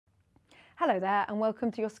Hello there and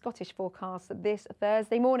welcome to your Scottish forecast this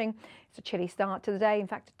Thursday morning. It's a chilly start to the day, in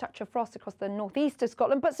fact a touch of frost across the northeast of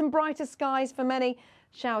Scotland, but some brighter skies for many.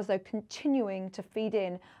 Showers though continuing to feed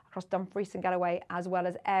in across Dumfries and Galloway as well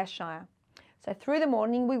as Ayrshire. So through the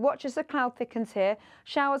morning we watch as the cloud thickens here,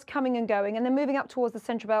 showers coming and going and then moving up towards the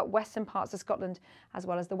central belt western parts of Scotland as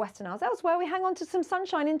well as the Western Isles. Elsewhere we hang on to some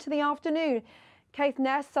sunshine into the afternoon.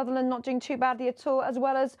 Caithness, Sutherland not doing too badly at all, as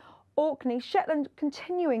well as Orkney, Shetland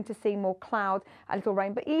continuing to see more cloud, a little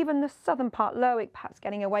rain, but even the southern part, Lerwick, perhaps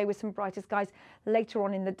getting away with some brighter skies later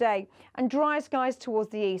on in the day. And drier skies towards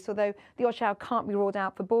the east, although the odd shower can't be ruled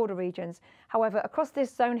out for border regions. However, across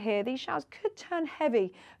this zone here, these showers could turn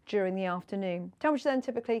heavy during the afternoon. Temperature then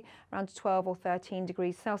typically around 12 or 13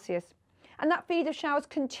 degrees Celsius. And that feed of showers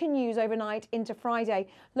continues overnight into Friday.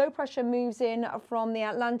 Low pressure moves in from the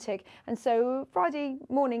Atlantic, and so Friday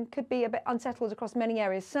morning could be a bit unsettled across many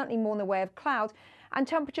areas, certainly more in the way of cloud, and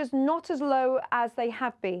temperatures not as low as they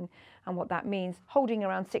have been. And what that means, holding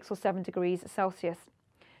around 6 or 7 degrees Celsius.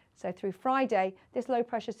 So through Friday, this low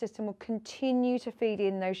pressure system will continue to feed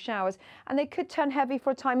in those showers and they could turn heavy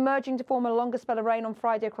for a time, merging to form a longer spell of rain on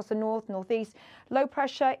Friday across the north, northeast. Low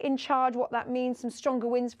pressure in charge, what that means, some stronger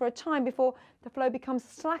winds for a time before the flow becomes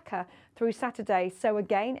slacker through Saturday. So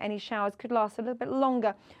again, any showers could last a little bit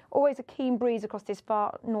longer. Always a keen breeze across this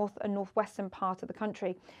far north and northwestern part of the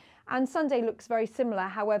country. And Sunday looks very similar.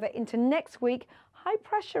 However, into next week, high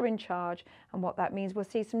pressure in charge. And what that means, we'll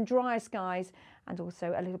see some drier skies and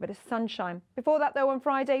also a little bit of sunshine. Before that, though, on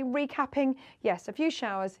Friday, recapping, yes, a few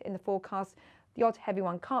showers in the forecast. The odd heavy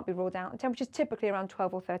one can't be ruled out. And temperatures typically around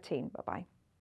 12 or 13. Bye-bye.